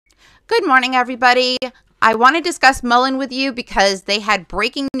Good morning, everybody. I want to discuss MULN with you because they had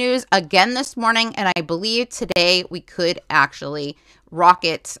breaking news again this morning, and I believe today we could actually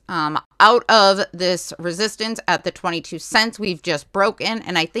rocket out of this resistance at the 22 cents we've just broken,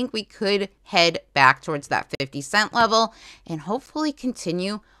 and I think we could head back towards that 50-cent level and hopefully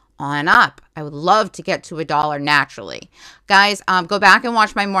continue on up. I would love to get to $1 naturally. Guys, go back and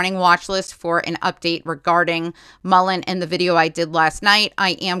watch my morning watch list for an update regarding MULN and the video I did last night.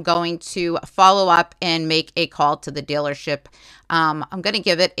 I am going to follow up and make a call to the dealership. I'm going to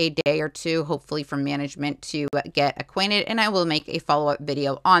give it a day or two, hopefully from management, to get acquainted, and I will make a follow-up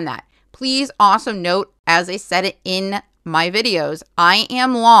video on that. Please also note, as I said it in my videos, I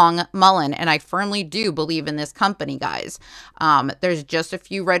am long MULN, and I firmly do believe in this company, guys. There's just a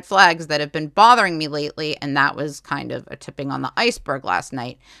few red flags that have been bothering me lately, and that was kind of a tipping on the iceberg last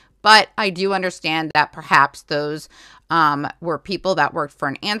night. But I do understand that perhaps those were people that worked for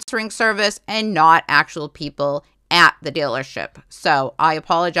an answering service and not actual people at the dealership. So I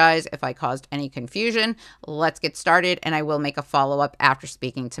apologize if I caused any confusion. Let's get started, and I will make a follow-up after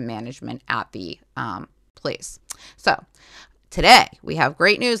speaking to management at the place. So today we have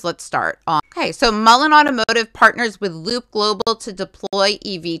great news. Let's start. Okay, so MULN Automotive partners with Loop Global to deploy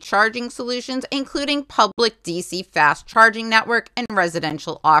EV charging solutions, including public DC fast charging network and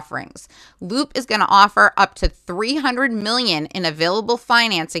residential offerings. Loop is going to offer up to $300 million in available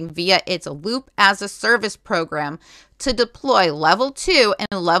financing via its Loop as a Service program to deploy level 2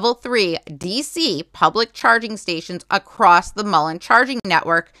 and level 3 DC public charging stations across the MULN charging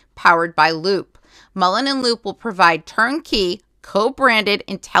network powered by Loop. MULN and Loop will provide turnkey, co-branded,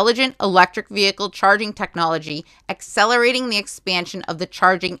 intelligent electric vehicle charging technology, accelerating the expansion of the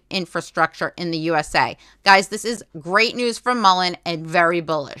charging infrastructure in the USA. Guys, this is great news from MULN and very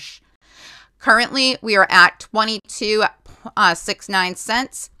bullish. Currently, we are at 22.69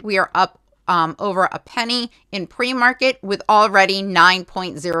 cents. We are up over a penny in pre-market with already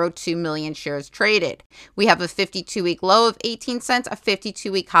 9.02 million shares traded. We have a 52-week low of 18 cents, a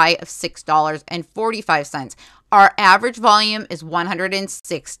 52-week high of $6.45. Our average volume is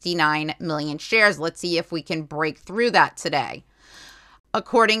 169 million shares. Let's see if we can break through that today.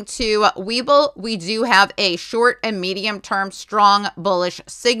 According to Webull, we do have a short and medium-term strong bullish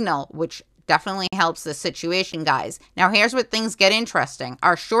signal, which definitely helps the situation, guys. Now, here's where things get interesting.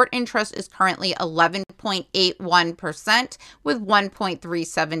 Our short interest is currently 11.81% with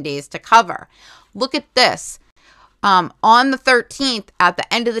 1.37 days to cover. Look at this. On the 13th, at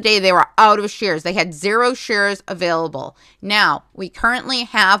the end of the day, they were out of shares. They had 0 shares available. Now, we currently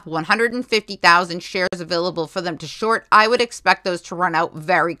have 150,000 shares available for them to short. I would expect those to run out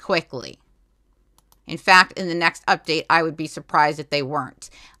very quickly. In fact, in the next update, I would be surprised if they weren't.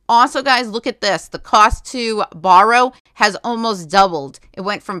 Also, guys, look at this. The cost to borrow has almost doubled. It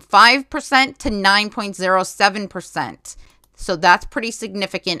went from 5% to 9.07%. So that's pretty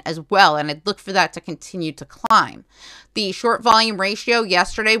significant as well, and I'd look for that to continue to climb. The short volume ratio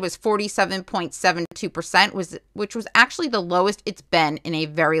yesterday was 47.72%, which was actually the lowest it's been in a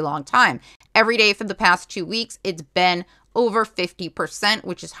very long time. Every day for the past 2 weeks, it's been over 50%,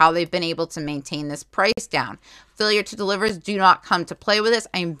 which is how they've been able to maintain this price down. Failure to delivers do not come to play with this.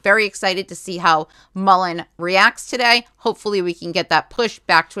 I am very excited to see how MULN reacts today. Hopefully we can get that push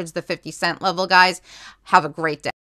back towards the 50-cent level, guys. Have a great day.